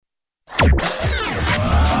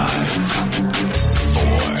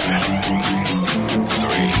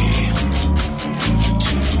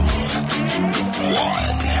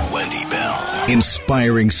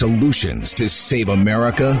inspiring solutions to save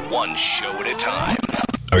America one show at a time.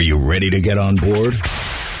 Are you ready to get on board?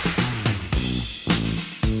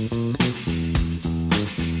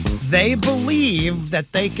 They believe that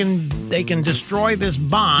they can destroy this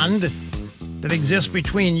bond that exists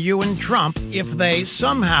between you and Trump if they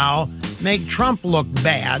somehow make Trump look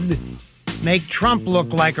bad, make Trump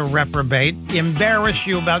look like a reprobate, embarrass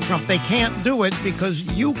you about Trump. They can't do it because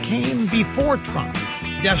you came before Trump.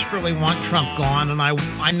 Desperately want Trump gone, and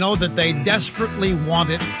I know that they desperately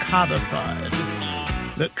want it codified,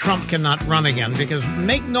 that Trump cannot run again, because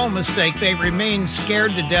make no mistake, they remain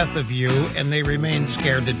scared to death of you, and they remain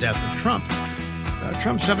scared to death of Trump.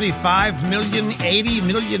 Trump, 75 million, 80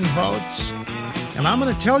 million votes, and I'm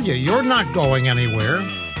going to tell you, you're not going anywhere.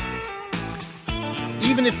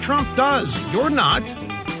 Even if Trump does, you're not,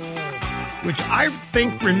 which I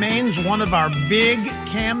think remains one of our big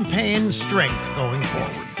campaign strengths going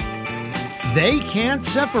forward. They can't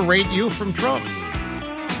separate you from Trump.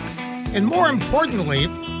 And more importantly,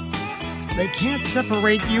 they can't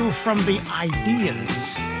separate you from the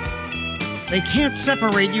ideas. They can't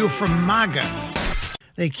separate you from MAGA.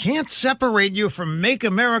 They can't separate you from Make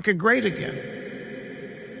America Great Again.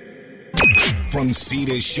 From sea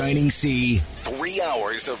to shining sea, 3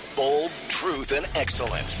 hours of bold truth and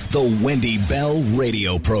excellence. The Wendy Bell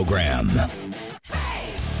Radio Program.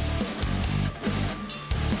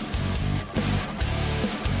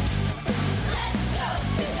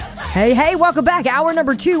 Hey, welcome back. Hour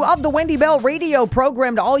number 2 of the Wendy Bell Radio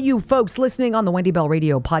Program. To all you folks listening on the Wendy Bell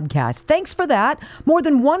Radio Podcast, thanks for that. More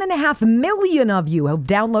than 1.5 million of you have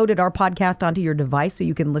downloaded our podcast onto your device so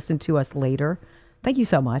you can listen to us later. Thank you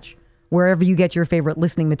so much. Wherever you get your favorite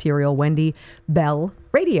listening material, Wendy Bell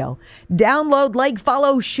Radio. Download, like,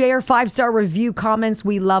 follow, share, 5-star review, comments.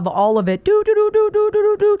 We love all of it.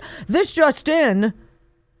 This just in.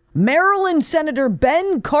 Maryland Senator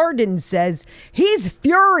Ben Cardin says he's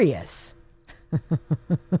furious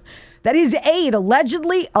that his aide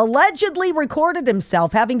allegedly recorded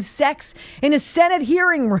himself having sex in a Senate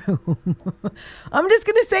hearing room. I'm just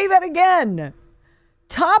going to say that again.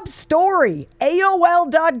 Top story,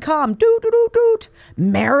 AOL.com.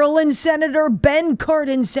 Maryland Senator Ben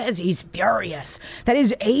Cardin says he's furious that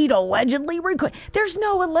his aide allegedly recorded. There's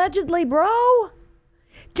no allegedly, bro.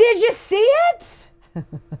 Did you see it?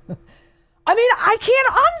 I mean, I can't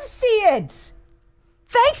unsee it.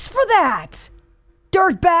 Thanks for that,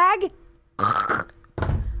 dirtbag.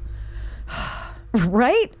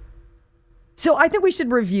 Right? So I think we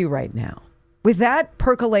should review right now. With that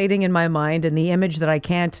percolating in my mind and the image that I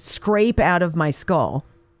can't scrape out of my skull,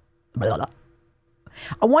 I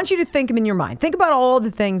want you to think them in your mind. Think about all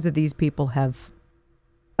the things that these people have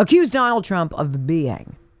accused Donald Trump of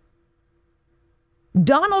being.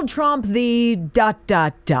 Donald Trump, the ...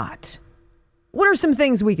 What are some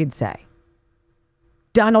things we could say?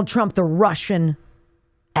 Donald Trump, the Russian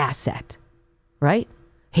asset, right?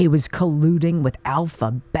 He was colluding with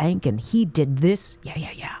Alpha Bank and he did this.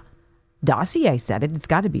 Yeah. Dossier said it. It's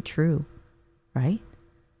got to be true, right?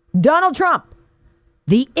 Donald Trump,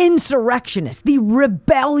 the insurrectionist, the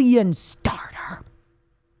rebellion starter.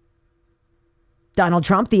 Donald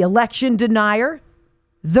Trump, the election denier,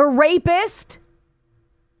 the rapist.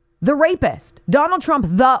 The rapist. Donald Trump,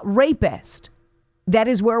 the rapist. That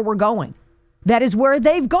is where we're going. That is where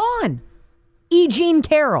they've gone. E. Jean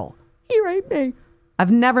Carroll. He raped me.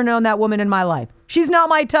 I've never known that woman in my life. She's not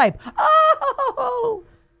my type. Oh!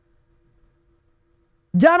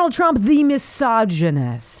 Donald Trump, the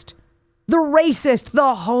misogynist, the racist,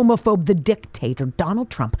 the homophobe, the dictator. Donald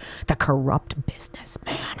Trump, the corrupt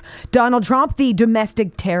businessman. Donald Trump, the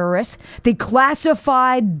domestic terrorist, the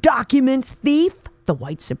classified documents thief, the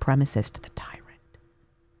white supremacist, the tyrant.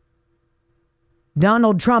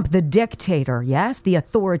 Donald Trump, the dictator, yes, the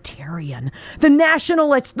authoritarian, the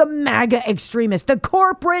nationalist, the MAGA extremist, the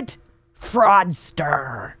corporate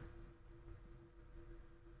fraudster.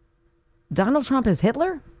 Donald Trump is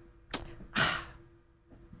Hitler?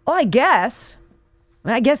 Well, I guess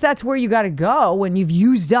that's where you got to go when you've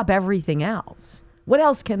used up everything else. What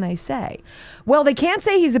else can they say? Well, they can't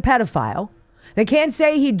say he's a pedophile. They can't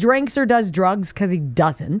say he drinks or does drugs because he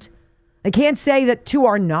doesn't. They can't say that, to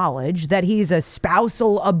our knowledge, that he's a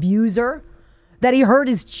spousal abuser, that he hurt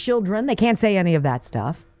his children. They can't say any of that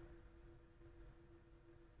stuff.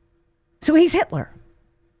 So he's Hitler.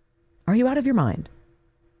 Are you out of your mind?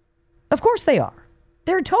 Of course they are.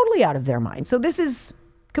 They're totally out of their mind. So this is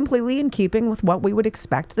completely in keeping with what we would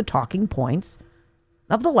expect the talking points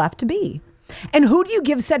of the left to be. And who do you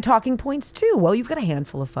give said talking points to? Well, you've got a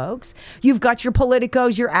handful of folks. You've got your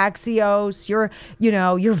Politicos, your Axios,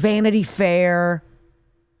 your Vanity Fair.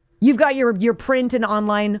 You've got your print and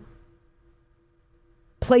online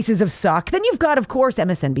places of suck. Then you've got, of course,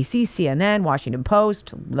 MSNBC, CNN, Washington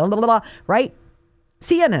Post, blah, blah, blah, right?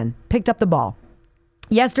 CNN picked up the ball.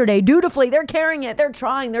 Yesterday, dutifully, they're carrying it. They're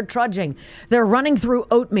trying. They're trudging. They're running through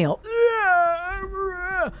oatmeal.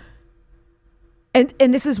 And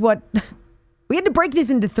this is what... We had to break this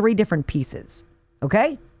into 3 different pieces,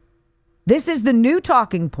 okay? This is the new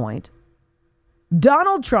talking point.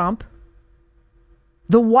 Donald Trump,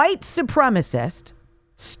 the white supremacist,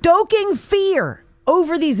 stoking fear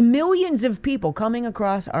over these millions of people coming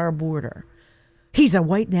across our border. He's a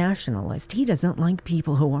white nationalist. He doesn't like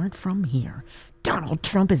people who aren't from here. Donald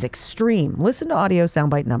Trump is extreme. Listen to audio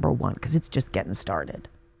soundbite number 1, because it's just getting started.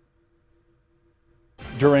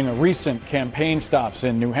 During a recent campaign stops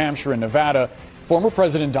in New Hampshire and Nevada, former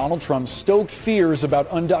President Donald Trump stoked fears about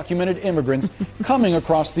undocumented immigrants coming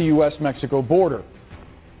across the U.S.-Mexico border.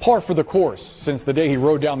 Par for the course since the day he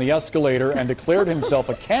rode down the escalator and declared himself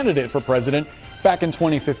a candidate for president back in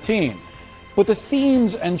 2015. But the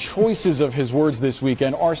themes and choices of his words this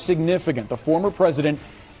weekend are significant. The former president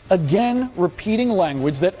again repeating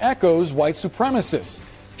language that echoes white supremacists.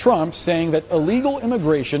 Trump saying that illegal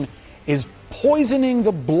immigration is poisoning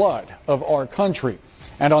the blood of our country.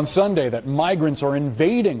 And on Sunday, that migrants are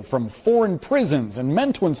invading from foreign prisons and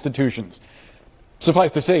mental institutions.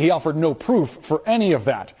 Suffice to say, he offered no proof for any of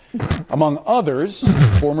that. Among others,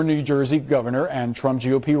 former New Jersey governor and Trump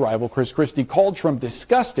GOP rival Chris Christie called Trump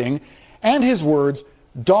disgusting and his words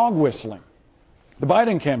dog whistling. The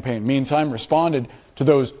Biden campaign, meantime, responded to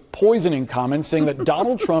those poisoning comments, saying that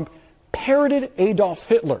Donald Trump parroted Adolf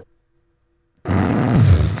Hitler.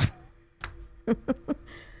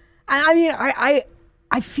 I mean,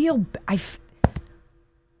 I feel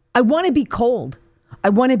I want to be cold. I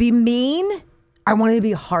want to be mean. I want to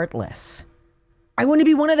be heartless. I want to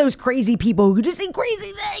be one of those crazy people who just say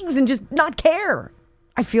crazy things and just not care.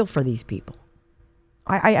 I feel for these people.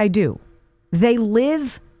 I do. They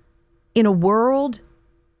live in a world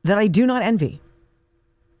that I do not envy.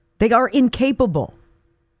 They are incapable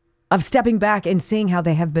of stepping back and seeing how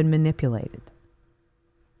they have been manipulated.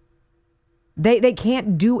 They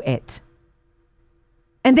can't do it.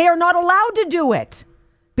 And they are not allowed to do it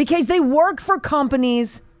because they work for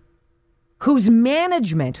companies whose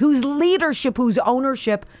management, whose leadership, whose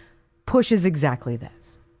ownership pushes exactly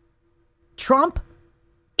this. Trump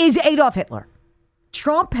is Adolf Hitler.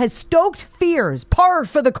 Trump has stoked fears, par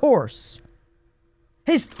for the course.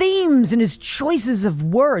 His themes and his choices of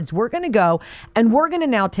words, we're going to go and we're going to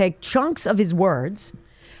now take chunks of his words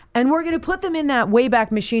and we're going to put them in that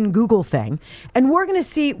Wayback Machine Google thing. And we're going to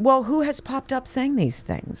see, well, who has popped up saying these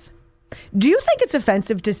things? Do you think it's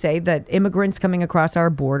offensive to say that immigrants coming across our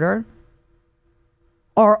border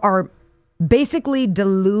are basically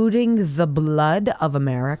diluting the blood of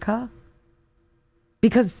America?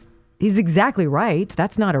 Because he's exactly right.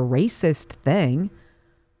 That's not a racist thing.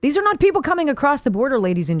 These are not people coming across the border,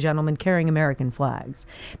 ladies and gentlemen, carrying American flags.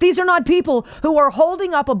 These are not people who are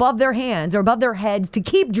holding up above their hands or above their heads to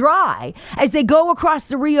keep dry as they go across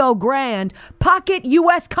the Rio Grande, pocket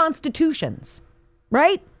U.S. constitutions,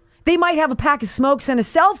 right? They might have a pack of smokes and a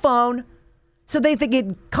cell phone so they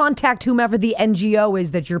can contact whomever the NGO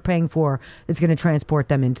is that you're paying for that's going to transport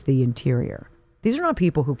them into the interior. These are not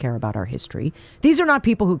people who care about our history. These are not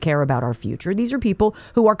people who care about our future. These are people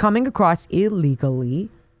who are coming across illegally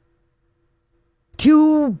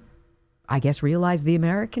to, I guess, realize the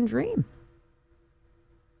American dream.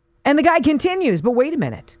 And the guy continues, but wait a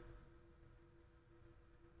minute.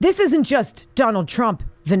 This isn't just Donald Trump,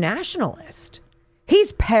 the nationalist.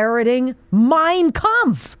 He's parroting Mein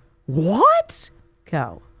Kampf. What?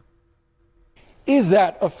 Go. Is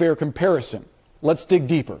that a fair comparison? Let's dig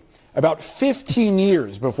deeper. About 15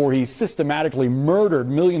 years before he systematically murdered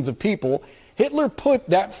millions of people, Hitler put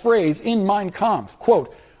that phrase in Mein Kampf,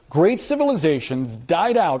 quote, "Great civilizations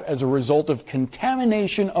died out as a result of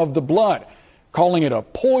contamination of the blood," calling it a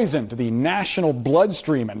poison to the national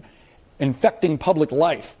bloodstream and infecting public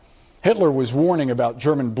life. Hitler was warning about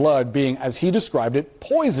German blood being, as he described it,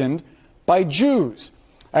 poisoned by Jews.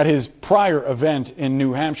 At his prior event in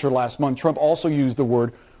New Hampshire last month, Trump also used the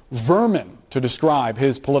word vermin to describe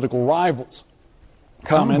his political rivals.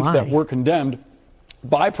 Comments that were condemned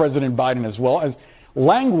by President Biden as well as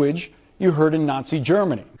language you heard in Nazi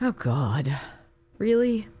Germany. Oh, God.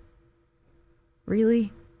 Really?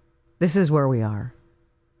 Really? This is where we are.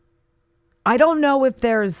 I don't know if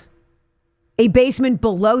there's a basement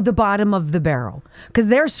below the bottom of the barrel, because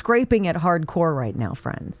they're scraping it hardcore right now,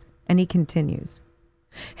 friends. And he continues.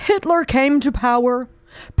 Hitler came to power,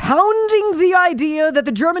 pounding the idea that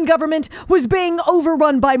the German government was being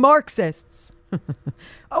overrun by Marxists.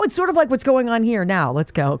 Oh, it's sort of like what's going on here now.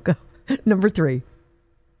 Let's go. Number 3.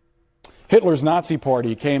 Hitler's Nazi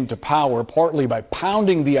Party came to power partly by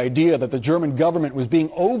pounding the idea that the German government was being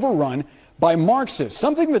overrun by Marxists,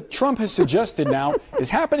 something that Trump has suggested now is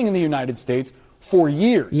happening in the United States for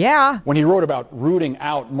years. Yeah. When he wrote about rooting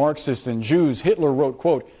out Marxists and Jews, Hitler wrote,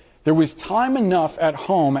 quote, "There was time enough at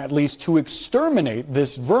home at least to exterminate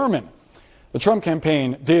this vermin." The Trump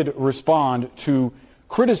campaign did respond to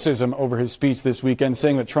criticism over his speech this weekend,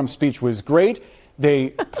 saying that Trump's speech was great. They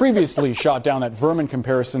previously shot down that vermin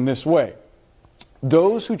comparison this way: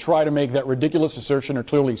 "Those who try to make that ridiculous assertion are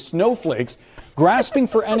clearly snowflakes, grasping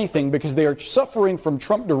for anything because they are suffering from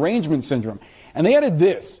Trump derangement syndrome." And they added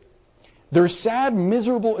this: "Their sad,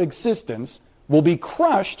 miserable existence will be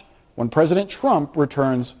crushed when President Trump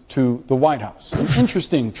returns to the White House." An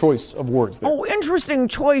interesting choice of words there. Oh, interesting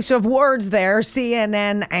choice of words there,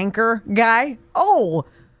 CNN anchor guy. Oh,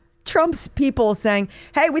 Trump's people saying,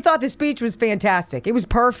 hey, we thought the speech was fantastic. It was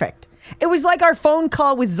perfect. It was like our phone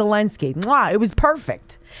call with Zelensky. Mwah, it was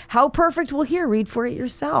perfect. How perfect? Well, here, read for it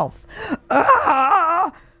yourself.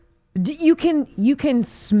 You can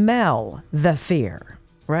smell the fear,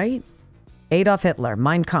 right? Adolf Hitler,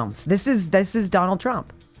 Mein Kampf. This is Donald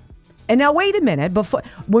Trump. And now, wait a minute.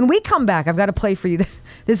 When we come back, I've got to play for you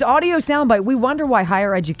this audio soundbite. We wonder why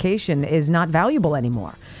higher education is not valuable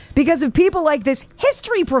anymore. Because of people like this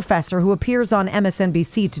history professor who appears on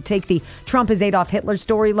MSNBC to take the Trump is Adolf Hitler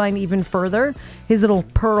storyline even further. His little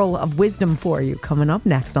pearl of wisdom for you coming up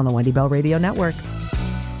next on the Wendy Bell Radio Network.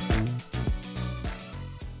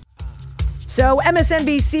 So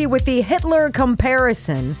MSNBC with the Hitler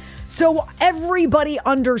comparison. So everybody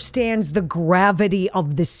understands the gravity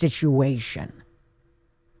of the situation.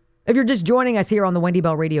 If you're just joining us here on the Wendy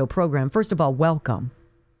Bell Radio program, first of all, welcome.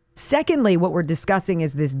 Secondly, what we're discussing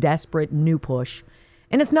is this desperate new push.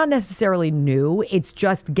 And it's not necessarily new. It's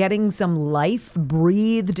just getting some life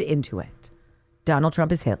breathed into it. Donald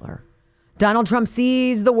Trump is Hitler. Donald Trump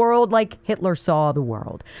sees the world like Hitler saw the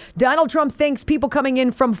world. Donald Trump thinks people coming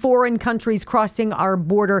in from foreign countries crossing our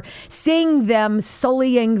border, seeing them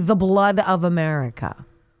sullying the blood of America,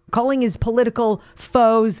 calling his political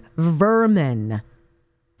foes vermin,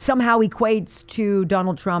 somehow equates to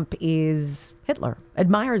Donald Trump is Hitler,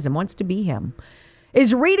 admires him, wants to be him,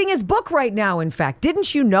 is reading his book right now, in fact.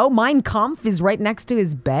 Didn't you know Mein Kampf is right next to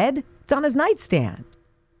his bed? It's on his nightstand.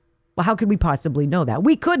 Well, how could we possibly know that?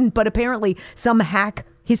 We couldn't, but apparently some hack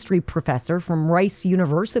history professor from Rice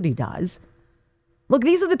University does. Look,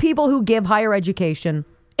 these are the people who give higher education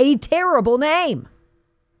a terrible name.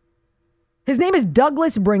 His name is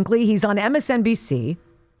Douglas Brinkley. He's on MSNBC.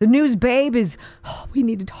 The news babe is, oh, we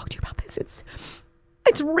need to talk to you about this.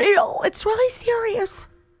 It's real. It's really serious.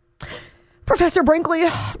 Professor Brinkley,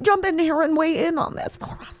 jump in here and weigh in on this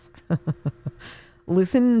for us.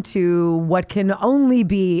 Listen to what can only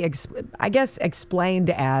be, explained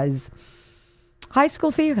as high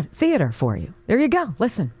school theater for you. There you go.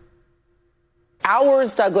 Listen.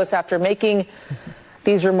 Hours, Douglas, after making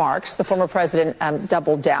these remarks, the former president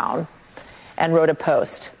doubled down and wrote a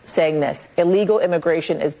post saying this: illegal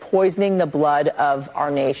immigration is poisoning the blood of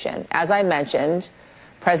our nation. As I mentioned,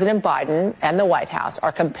 President Biden and the White House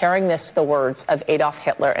are comparing this to the words of Adolf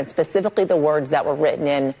Hitler, and specifically the words that were written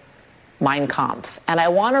in Mein Kampf. And I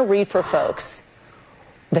want to read for folks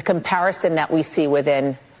the comparison that we see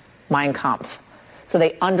within Mein Kampf so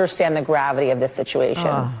they understand the gravity of this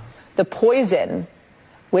situation. The poison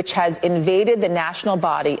which has invaded the national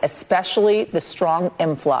body, especially the strong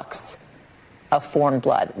influx of foreign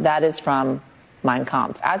blood. That is from Mein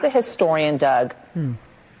Kampf. As a historian, Doug,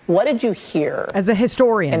 what did you hear as a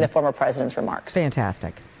historian in the former president's remarks?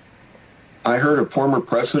 Fantastic. I heard a former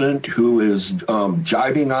president who is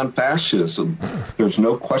jibing on fascism. There's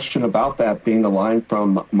no question about that being a line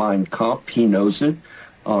from Mein Kampf. He knows it.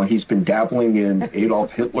 He's been dabbling in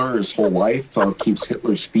Adolf Hitler his whole life, keeps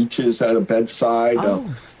Hitler's speeches at a bedside.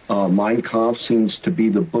 Mein Kampf seems to be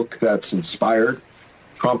the book that's inspired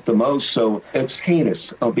Trump the most. So it's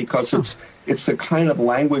heinous because it's the kind of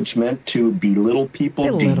language meant to belittle people,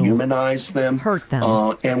 dehumanize them, hurt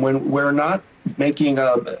them. And when we're not making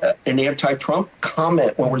an anti-Trump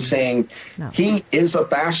comment, when we're saying he is a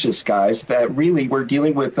fascist, guys, that really we're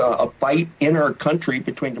dealing with a fight in our country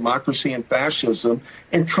between democracy and fascism.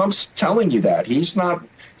 And Trump's telling you that.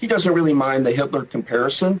 He doesn't really mind the Hitler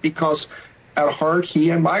comparison because at heart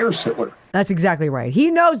he admires Hitler. That's exactly right.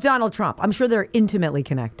 He knows Donald Trump. I'm sure they're intimately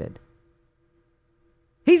connected.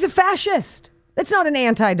 He's a fascist. That's not an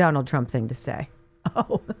anti-Donald Trump thing to say.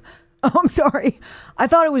 Oh, I'm sorry. I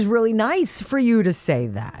thought it was really nice for you to say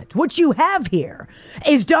that. What you have here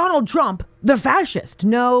is Donald Trump the fascist.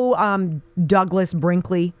 No Douglas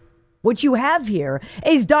Brinkley. What you have here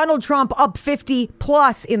is Donald Trump up 50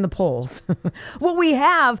 plus in the polls. What we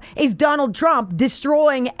have is Donald Trump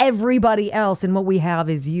destroying everybody else. And what we have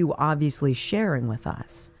is you obviously sharing with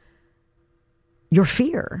us your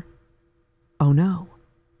fear. Oh no,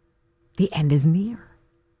 the end is near.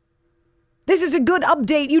 This is a good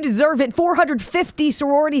update. You deserve it. 450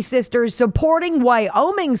 sorority sisters supporting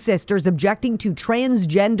Wyoming sisters objecting to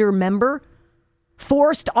transgender member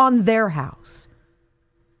forced on their house.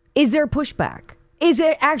 Is there pushback? Is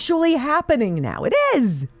it actually happening now? It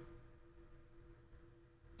is.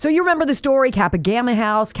 So you remember the story, Kappa Gamma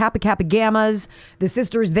House, Kappa Gammas. The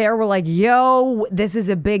sisters there were like, yo, this is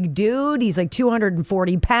a big dude. He's like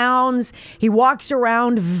 240 pounds. He walks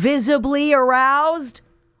around visibly aroused.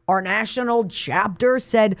 Our national chapter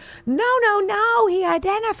said, no, he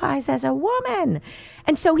identifies as a woman.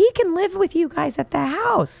 And so he can live with you guys at the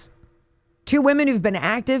house. Two women who've been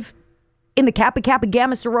active in the Kappa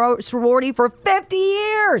Gamma sorority for 50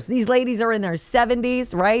 years. These ladies are in their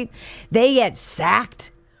 70s, right? They get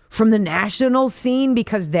sacked from the national scene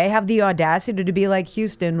because they have the audacity to be like,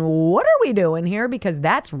 Houston, what are we doing here? Because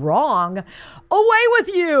that's wrong. Away with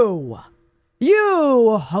you.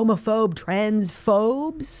 You homophobe,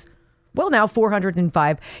 transphobes. Well, now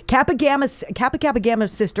 405 Kappa Gamma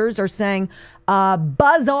sisters are saying,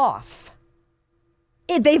 buzz off.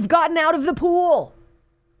 They've gotten out of the pool.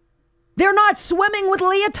 They're not swimming with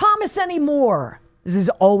Leah Thomas anymore. This is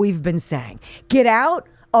all we've been saying. Get out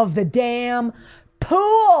of the damn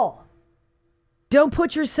pool. Don't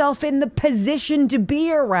put yourself in the position to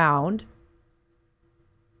be around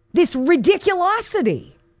this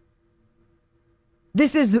ridiculosity.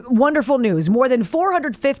 This is wonderful news. More than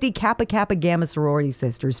 450 Kappa Gamma sorority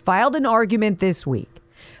sisters filed an argument this week,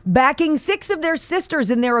 backing 6 of their sisters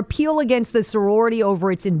in their appeal against the sorority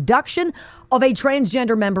over its induction of a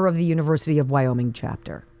transgender member of the University of Wyoming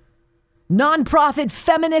chapter. Nonprofit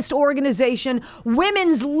feminist organization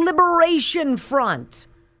Women's Liberation Front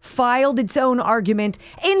filed its own argument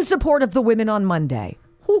in support of the women on Monday.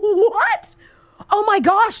 What? Oh my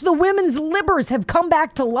gosh, the women's libbers have come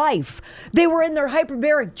back to life. They were in their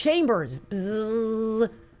hyperbaric chambers.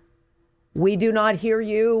 Bzzz. We do not hear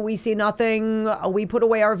you. We see nothing. We put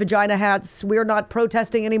away our vagina hats. We're not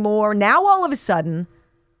protesting anymore. Now all of a sudden,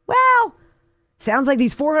 well, sounds like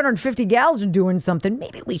these 450 gals are doing something.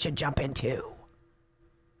 Maybe we should jump in too.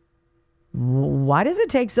 Why does it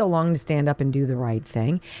take so long to stand up and do the right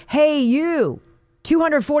thing? Hey, you,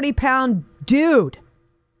 240-pound dude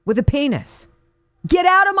with a penis. Get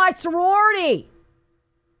out of my sorority.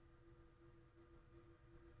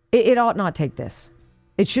 It ought not take this.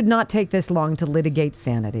 It should not take this long to litigate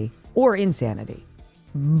sanity or insanity.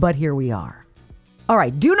 But here we are. All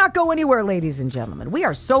right, do not go anywhere, ladies and gentlemen. We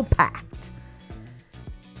are so packed.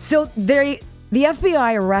 So the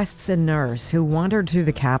FBI arrests a nurse who wandered through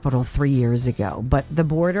the Capitol 3 years ago, but the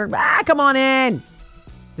border, come on in.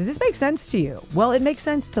 Does this make sense to you? Well, it makes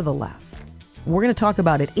sense to the left. We're going to talk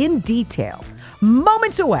about it in detail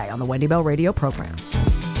moments away on the Wendy Bell Radio program.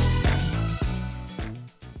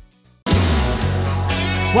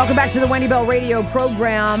 Welcome back to the Wendy Bell Radio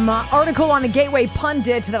program. Article on the Gateway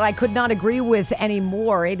Pundit that I could not agree with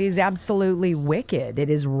anymore. It is absolutely wicked. It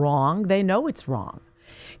is wrong. They know it's wrong.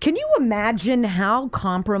 Can you imagine how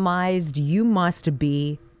compromised you must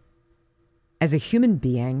be as a human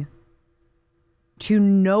being to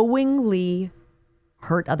knowingly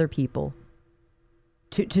hurt other people?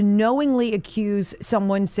 To knowingly accuse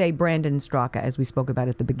someone, say Brandon Straka, as we spoke about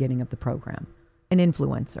at the beginning of the program, an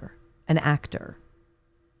influencer, an actor,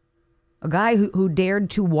 a guy who dared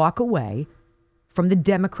to walk away from the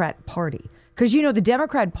Democrat Party. Because, you know, the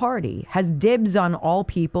Democrat Party has dibs on all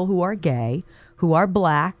people who are gay, who are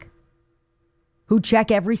black, who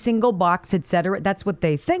check every single box, etc. That's what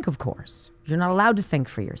they think, of course. You're not allowed to think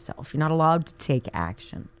for yourself. You're not allowed to take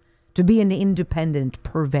action, to be an independent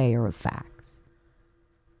purveyor of facts,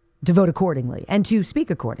 to vote accordingly and to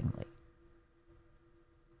speak accordingly.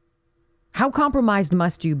 How compromised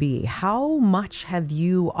must you be? How much have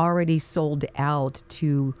you already sold out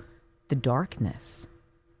to the darkness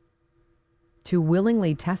to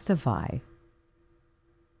willingly testify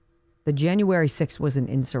that January 6th was an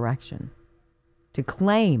insurrection, to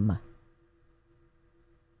claim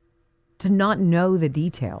to not know the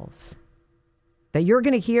details that you're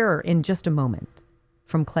going to hear in just a moment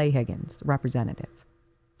from Clay Higgins, representative,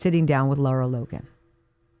 sitting down with Lara Logan?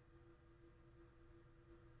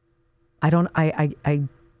 I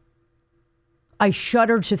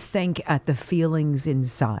shudder to think at the feelings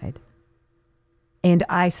inside. And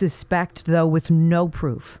I suspect, though, with no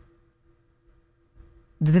proof,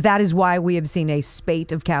 That is why we have seen a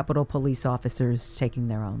spate of Capitol Police officers taking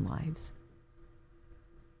their own lives.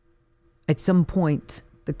 At some point,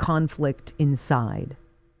 the conflict inside.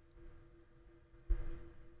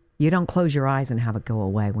 You don't close your eyes and have it go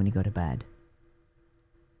away when you go to bed.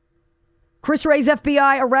 Chris Wray's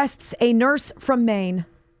FBI arrests a nurse from Maine.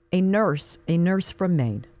 A nurse from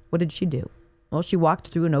Maine. What did she do? Well, she walked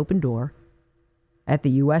through an open door at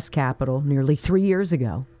the U.S. Capitol nearly 3 years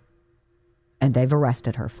ago, and they've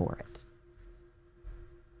arrested her for it.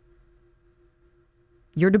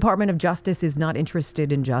 Your Department of Justice is not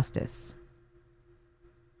interested in justice.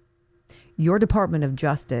 Your Department of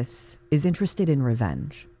Justice is interested in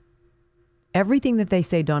revenge. Everything that they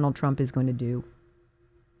say Donald Trump is going to do,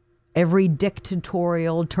 every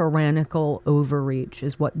dictatorial, tyrannical overreach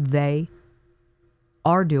is what they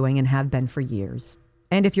are doing and have been for years.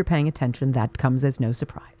 And if you're paying attention, that comes as no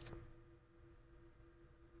surprise.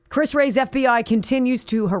 Chris Wray's FBI continues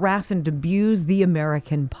to harass and abuse the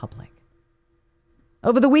American public.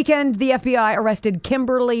 Over the weekend, the FBI arrested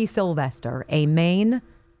Kimberly Sylvester, a Maine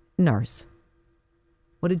nurse.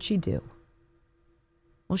 What did she do?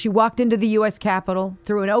 Well, she walked into the U.S. Capitol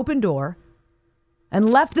through an open door and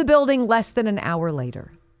left the building less than an hour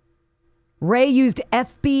later. Wray used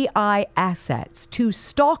FBI assets to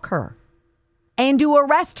stalk her and to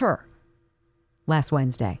arrest her last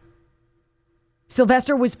Wednesday.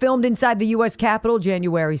 Sylvester was filmed inside the U.S. Capitol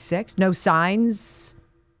January 6th. No signs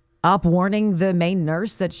up warning the Maine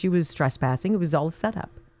nurse that she was trespassing. It was all set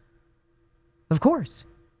up. Of course.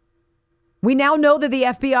 We now know that the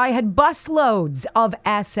FBI had busloads of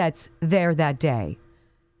assets there that day.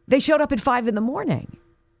 They showed up at 5 a.m.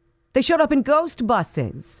 They showed up in ghost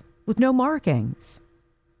buses with no markings.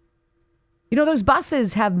 You know, those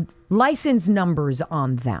buses have license numbers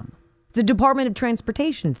on them. It's a Department of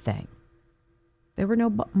Transportation thing. There were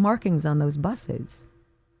no markings on those buses,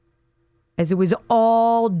 as it was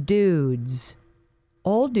all dudes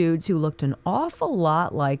who looked an awful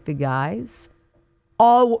lot like the guys,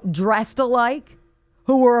 all dressed alike,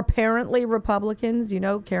 who were apparently Republicans, you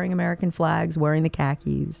know, carrying American flags, wearing the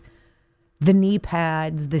khakis, the knee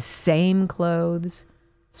pads, the same clothes,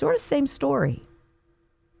 sort of same story.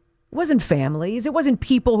 It wasn't families. It wasn't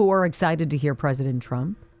people who were excited to hear President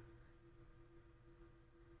Trump.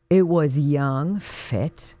 It was young,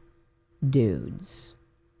 fit dudes.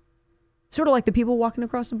 Sort of like the people walking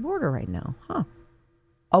across the border right now, huh?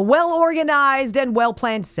 A well-organized and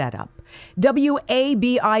well-planned setup.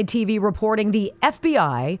 WABI-TV reporting the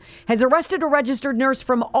FBI has arrested a registered nurse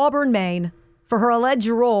from Auburn, Maine, for her alleged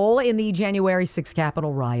role in the January 6th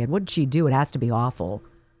Capitol riot. What did she do? It has to be awful.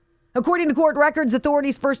 According to court records,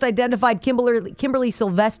 authorities first identified Kimberly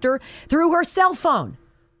Sylvester through her cell phone.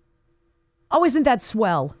 Oh, isn't that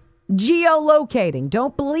swell? Geolocating.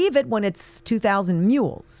 Don't believe it when it's 2,000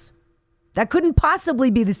 mules. That couldn't possibly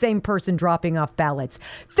be the same person dropping off ballots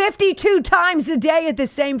 52 times a day at the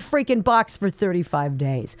same freaking box for 35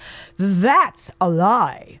 days. That's a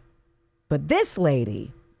lie. But this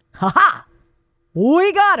lady,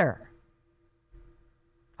 we got her.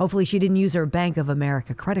 Hopefully she didn't use her Bank of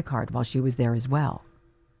America credit card while she was there as well.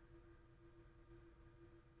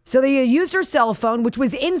 So they used her cell phone, which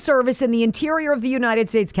was in service in the interior of the United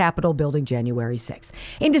States Capitol building January 6th.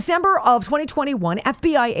 In December of 2021,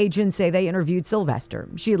 FBI agents say they interviewed Sylvester.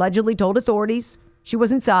 She allegedly told authorities she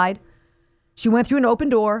was inside. She went through an open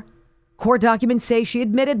door. Court documents say she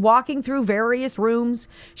admitted walking through various rooms.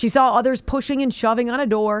 She saw others pushing and shoving on a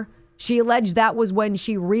door. She alleged that was when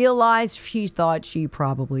she realized she thought she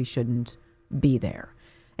probably shouldn't be there,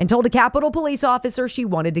 and told a Capitol Police officer she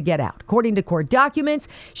wanted to get out. According to court documents,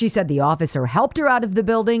 she said the officer helped her out of the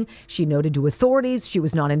building. She noted to authorities she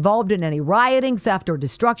was not involved in any rioting, theft, or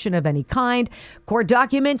destruction of any kind. Court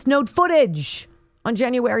documents note footage on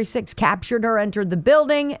January 6th captured her, entered the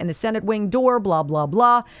building and the Senate wing door, blah, blah,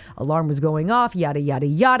 blah. Alarm was going off, yada, yada,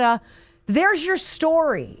 yada. There's your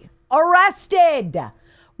story. Arrested.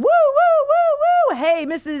 Woo, woo, woo, woo. Hey,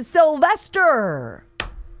 Mrs. Sylvester.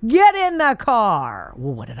 Get in the car.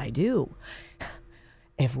 Well, what did I do?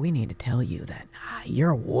 If we need to tell you that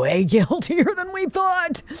you're way guiltier than we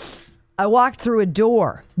thought. I walked through a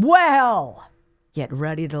door. Well, get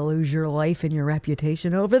ready to lose your life and your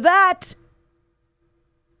reputation over that.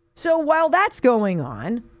 So while that's going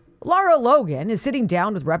on, Lara Logan is sitting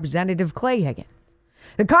down with Representative Clay Higgins,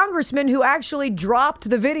 the congressman who actually dropped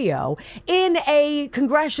the video in a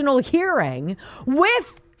congressional hearing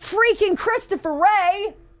with freaking Christopher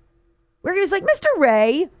Wray, where he was like, Mr.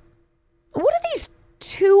 Wray, what are these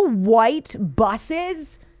two white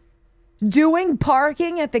buses doing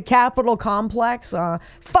parking at the Capitol complex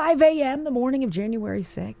 5 a.m. the morning of January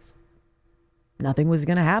 6th? Nothing was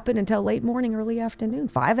going to happen until late morning, early afternoon,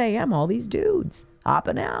 5 a.m., all these dudes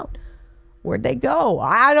hopping out. Where'd they go?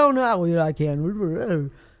 I don't know. I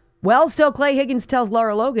can't. Well, so Clay Higgins tells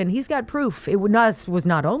Lara Logan he's got proof it was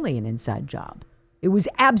not only an inside job. It was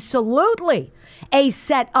absolutely a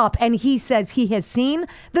setup, and he says he has seen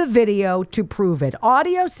the video to prove it.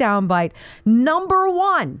 Audio soundbite number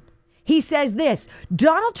 1. He says this: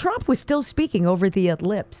 Donald Trump was still speaking over the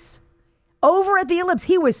Ellipse. Over at the Ellipse,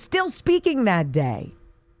 he was still speaking that day.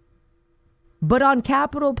 But on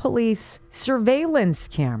Capitol Police surveillance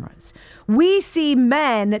cameras, we see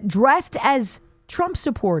men dressed as Trump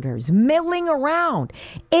supporters milling around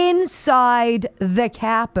inside the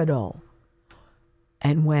Capitol.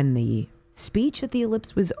 And when the speech at the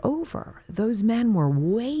Ellipse was over, those men were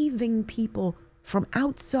waving people from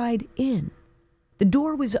outside in. The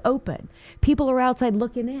door was open. People are outside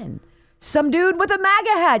looking in. Some dude with a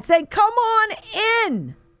MAGA hat saying, "Come on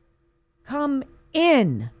in. Come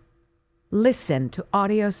in." Listen to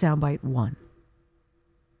audio soundbite 1.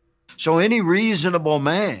 So any reasonable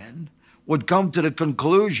man would come to the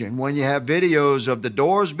conclusion when you have videos of the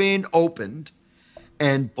doors being opened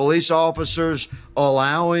and police officers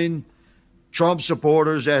allowing Trump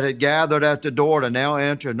supporters that had gathered at the door to now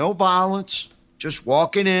enter. No violence, just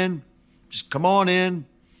walking in, just come on in,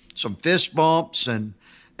 some fist bumps and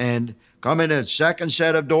come in, a second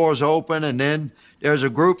set of doors open, and then there's a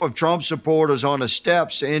group of Trump supporters on the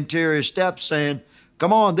steps, the interior steps, saying,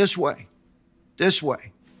 "Come on, this way, this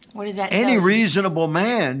way." What does that Any tell you? reasonable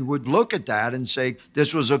man would look at that and say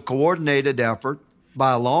this was a coordinated effort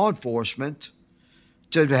by law enforcement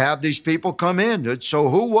to have these people come in. So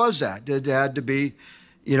who was that? It had to be,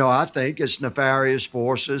 I think it's nefarious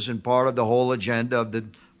forces and part of the whole agenda of the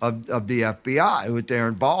FBI with their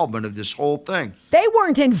involvement of this whole thing. They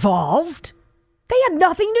weren't involved. They had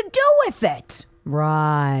nothing to do with it.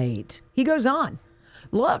 Right. He goes on.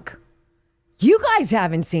 Look, you guys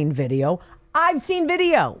haven't seen video. I've seen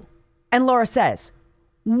video. And Laura says,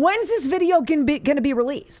 when's this video going to be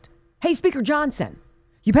released? Hey, Speaker Johnson,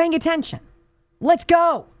 you paying attention? Let's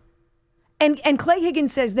go. And Clay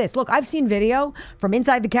Higgins says this: look, I've seen video from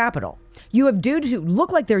inside the Capitol. You have dudes who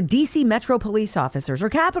look like they're DC Metro police officers or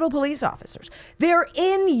Capitol police officers. They're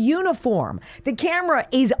in uniform. The camera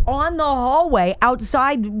is on the hallway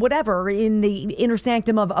outside, whatever, in the inner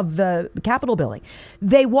sanctum of the Capitol building.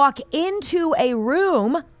 They walk into a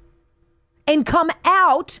room and come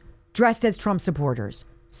out dressed as Trump supporters.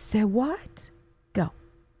 Say what? Go.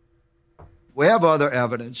 We have other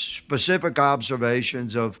evidence, specific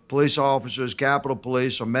observations of police officers, Capitol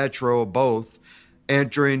Police or Metro or both,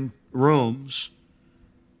 entering rooms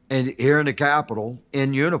and here in the Capitol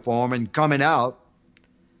in uniform and coming out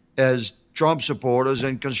as Trump supporters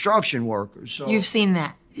and construction workers. So, you've seen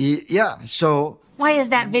that? Yeah. So why has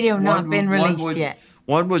that video not been released yet?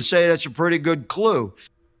 One would say that's a pretty good clue.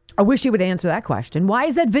 I wish you would answer that question. Why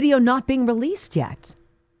is that video not being released yet?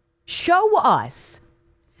 Show us.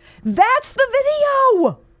 That's the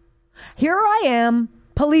video. Here I am,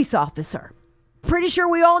 police officer. Pretty sure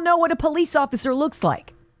we all know what a police officer looks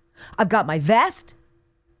like. I've got my vest.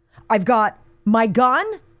 I've got my gun.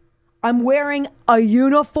 I'm wearing a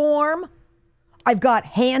uniform. I've got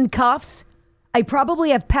handcuffs. I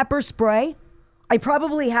probably have pepper spray. I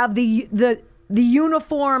probably have the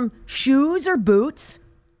uniform shoes or boots.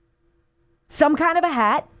 Some kind of a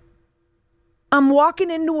hat. I'm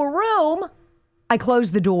walking into a room. I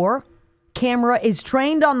close the door. Camera is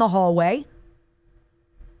trained on the hallway.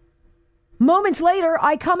 Moments later,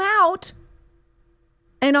 I come out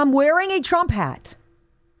and I'm wearing a Trump hat.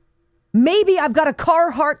 Maybe I've got a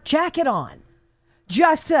Carhartt jacket on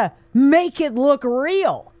just to make it look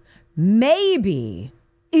real. Maybe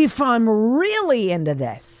if I'm really into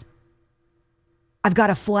this, I've got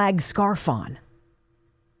a flag scarf on.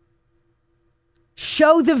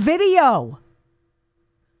 Show the video.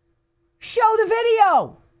 Show the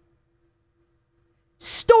video.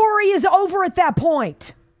 Story is over at that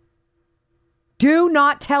point. Do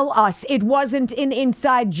not tell us it wasn't an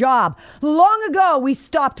inside job. Long ago, we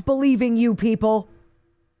stopped believing you people.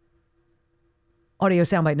 Audio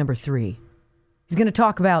soundbite number 3. He's going to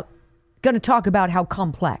talk about how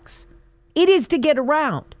complex it is to get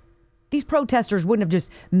around. These protesters wouldn't have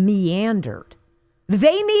just meandered.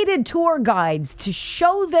 They needed tour guides to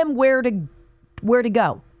show them where to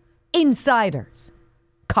go. Insiders.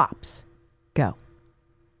 Cops. Go.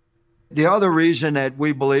 The other reason that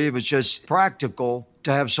we believe it's just practical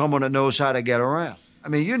to have someone that knows how to get around. I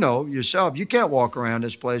mean, you know yourself, you can't walk around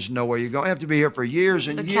this place and know where you're going. You have to be here for years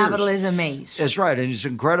and years. The Capitol is a maze. That's right, and it's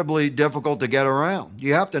incredibly difficult to get around.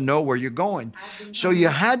 You have to know where you're going. So you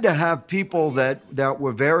had to have people that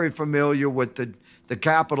were very familiar with the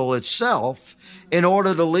Capitol itself in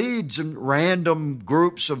order to lead some random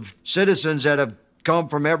groups of citizens that have come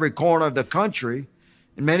from every corner of the country,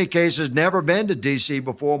 in many cases never been to D.C.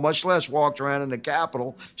 before, much less walked around in the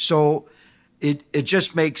Capitol. So it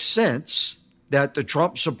just makes sense that the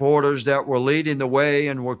Trump supporters that were leading the way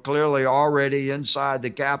and were clearly already inside the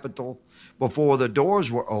Capitol before the doors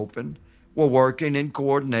were opened were working in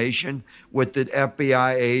coordination with the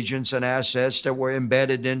FBI agents and assets that were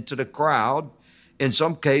embedded into the crowd. In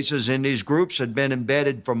some cases, in these groups had been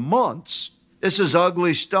embedded for months. This is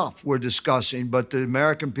ugly stuff we're discussing, but the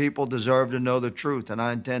American people deserve to know the truth, and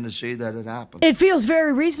I intend to see that it happens. It feels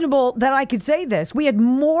very reasonable that I could say this. We had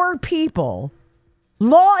more people,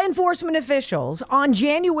 law enforcement officials, on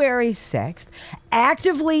January 6th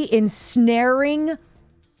actively ensnaring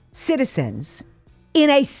citizens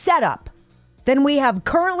in a setup than we have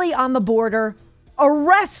currently on the border,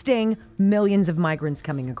 arresting millions of migrants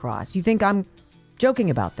coming across. You think I'm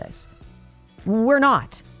joking about this? We're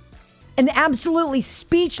not. An absolutely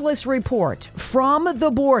speechless report from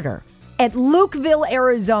the border at Lukeville,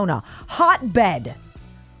 Arizona, hotbed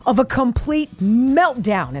of a complete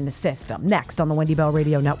meltdown in the system. Next on the Wendy Bell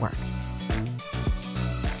Radio Network.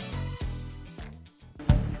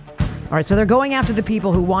 All right, so they're going after the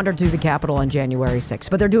people who wandered through the Capitol on January 6th,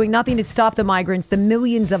 but they're doing nothing to stop the migrants, the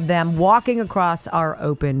millions of them walking across our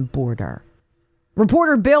open border.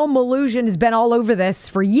 Reporter Bill Melugin has been all over this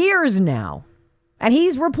for years now, and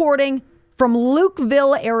he's reporting from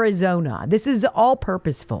Lukeville, Arizona. This is all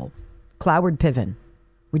purposeful. Cloward Piven.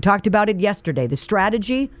 We talked about it yesterday. The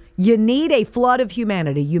strategy, you need a flood of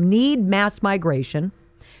humanity. You need mass migration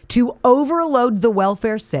to overload the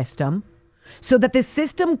welfare system so that the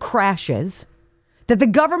system crashes, that the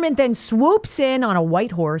government then swoops in on a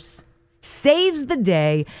white horse, saves the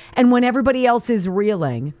day, and when everybody else is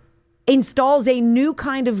reeling, installs a new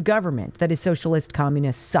kind of government that is socialist,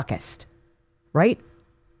 communist, suckist. Right?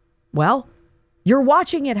 Well, you're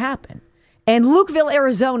watching it happen. And Lukeville,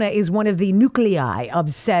 Arizona is one of the nuclei of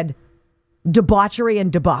said debauchery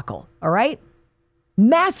and debacle. All right?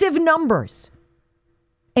 Massive numbers.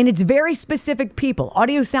 And it's very specific people.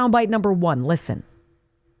 Audio soundbite number 1. Listen.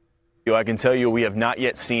 I can tell you we have not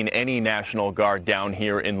yet seen any National Guard down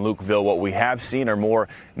here in Lukeville. What we have seen are more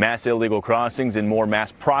mass illegal crossings and more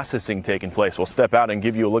mass processing taking place. We'll step out and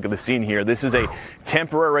give you a look at the scene here. This is a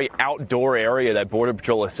temporary outdoor area that Border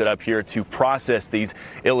Patrol has set up here to process these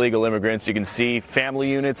illegal immigrants. You can see family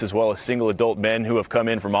units as well as single adult men who have come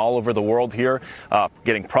in from all over the world here,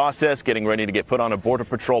 getting processed, getting ready to get put on a Border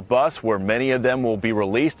Patrol bus where many of them will be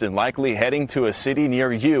released and likely heading to a city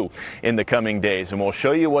near you in the coming days. And we'll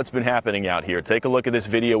show you what's been happening out here. Take a look at this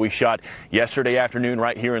video we shot yesterday afternoon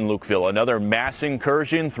right here in Lukeville. Another mass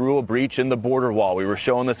incursion through a breach in the border wall. We were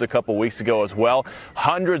showing this a couple weeks ago as well.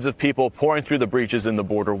 Hundreds of people pouring through the breaches in the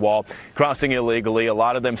border wall, crossing illegally. A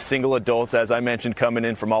lot of them single adults, as I mentioned, coming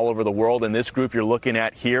in from all over the world. In this group you're looking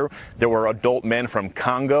at here, there were adult men from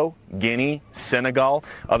Congo, Guinea, Senegal,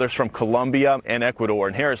 others from Colombia and Ecuador.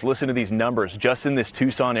 And Harris, listen to these numbers. Just in this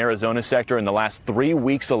Tucson, Arizona sector in the last 3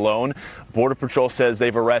 weeks alone, Border Patrol says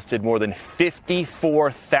they've arrested more than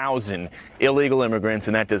 54,000 illegal immigrants,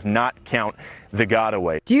 and that does not count the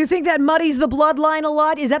gotaway. Do you think that muddies the bloodline a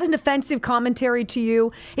lot? Is that an offensive commentary to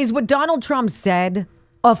you? Is what Donald Trump said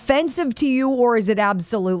offensive to you, or is it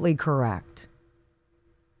absolutely correct?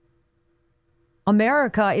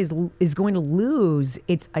 America is going to lose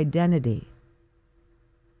its identity.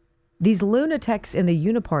 These lunatics in the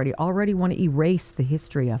Uniparty already want to erase the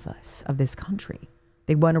history of us, of this country.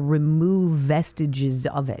 They want to remove vestiges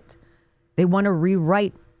of it. They want to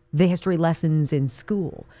rewrite the history lessons in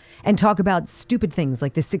school and talk about stupid things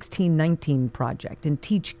like the 1619 Project and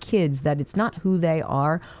teach kids that it's not who they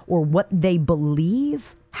are or what they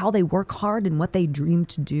believe, how they work hard and what they dream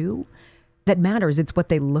to do that matters. It's what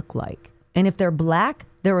they look like. And if they're black,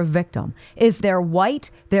 they're a victim. If they're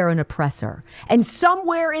white, they're an oppressor. And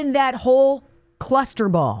somewhere in that whole cluster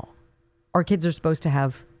ball, our kids are supposed to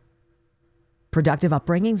have productive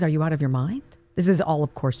upbringings. Are you out of your mind? This is all,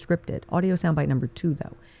 of course, scripted. Audio soundbite number 2,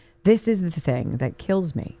 though. This is the thing that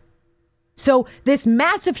kills me. So this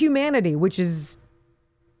massive humanity, which is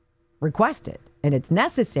requested, and it's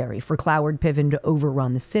necessary for Cloward Piven to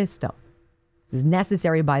overrun the system. This is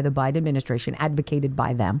necessary by the Biden administration, advocated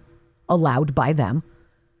by them, allowed by them.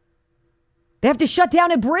 They have to shut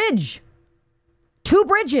down a bridge. 2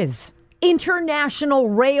 bridges international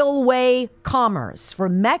railway commerce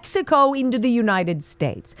from Mexico into the United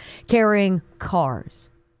States, carrying cars,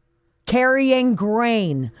 carrying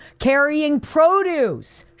grain, carrying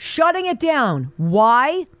produce, shutting it down.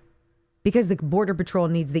 Why? Because the Border Patrol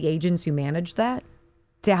needs the agents who manage that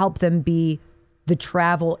to help them be the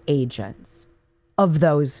travel agents of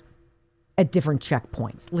those at different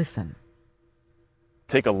checkpoints. Listen.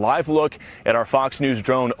 Take a live look at our Fox News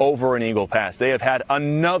drone over in Eagle Pass. They have had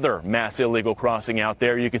another mass illegal crossing out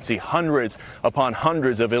there. You can see hundreds upon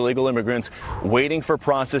hundreds of illegal immigrants waiting for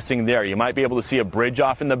processing there. You might be able to see a bridge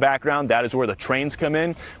off in the background. That is where the trains come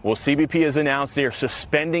in. Well, CBP has announced they are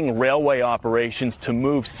suspending railway operations to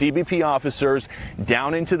move CBP officers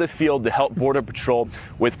down into the field to help Border Patrol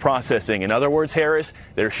with processing. In other words, Harris,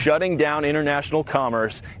 they're shutting down international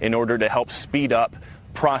commerce in order to help speed up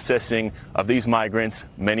processing of these migrants.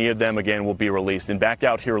 Many of them, again, will be released. And back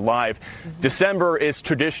out here live, December is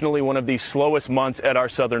traditionally one of the slowest months at our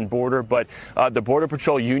southern border, but the Border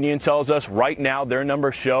Patrol Union tells us right now their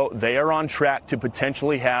numbers show they are on track to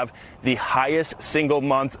potentially have the highest single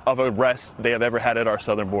month of arrests they have ever had at our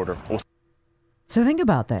southern border. So think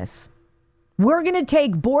about this. We're going to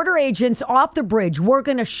take border agents off the bridge. We're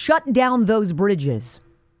going to shut down those bridges.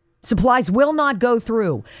 Supplies will not go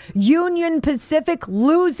through. Union Pacific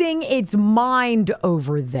losing its mind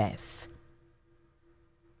over this.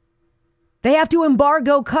 They have to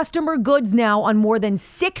embargo customer goods now on more than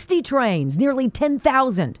 60 trains. Nearly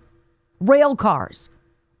 10,000 rail cars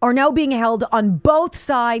are now being held on both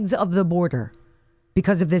sides of the border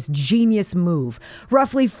because of this genius move.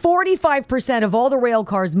 Roughly 45% of all the rail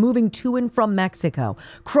cars moving to and from Mexico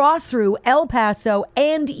cross through El Paso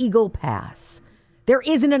and Eagle Pass. There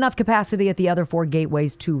isn't enough capacity at the other 4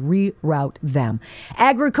 gateways to reroute them.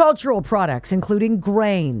 Agricultural products, including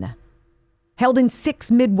grain, held in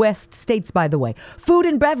 6 Midwest states, by the way. Food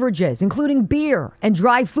and beverages, including beer and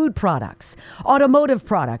dry food products. Automotive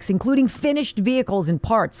products, including finished vehicles and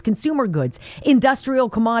parts. Consumer goods, industrial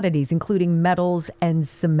commodities, including metals and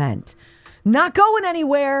cement. Not going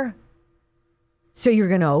anywhere. So you're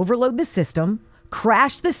going to overload the system,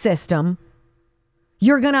 crash the system.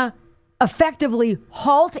 You're going to effectively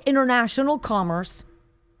halt international commerce.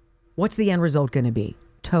 What's the end result going to be?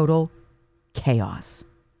 Total chaos.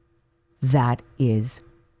 That is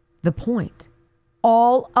the point.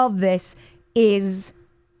 All of this is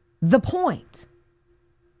the point.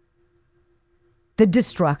 The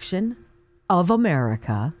destruction of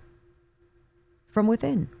America from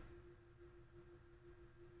within.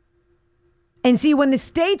 And see, when the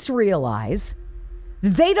states realize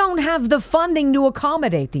they don't have the funding to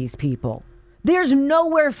accommodate these people, there's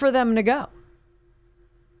nowhere for them to go.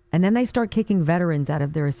 And then they start kicking veterans out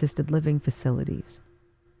of their assisted living facilities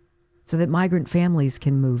so that migrant families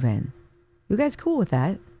can move in. You guys cool with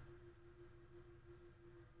that?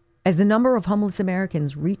 As the number of homeless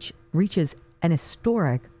Americans reaches an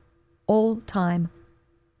historic all-time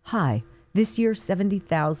high. This year,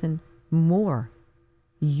 70,000 more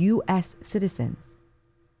U.S. citizens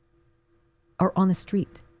are on the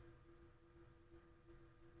street,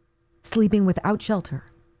 sleeping without shelter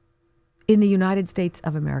in the United States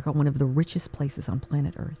of America, one of the richest places on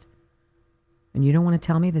planet Earth. And you don't want to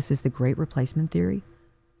tell me this is the great replacement theory?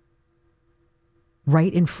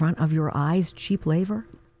 Right in front of your eyes, cheap labor,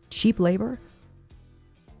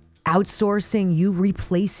 outsourcing you,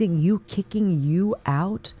 replacing you, kicking you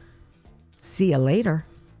out. See you later.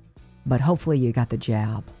 But hopefully you got the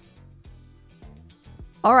jab.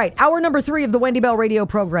 All right, hour number 3 of the Wendy Bell radio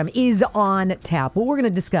program is on tap. Well, we're going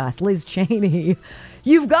to discuss Liz Cheney.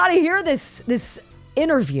 You've got to hear this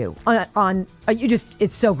interview on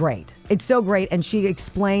it's so great. It's so great, and she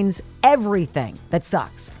explains everything that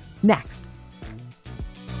sucks. Next.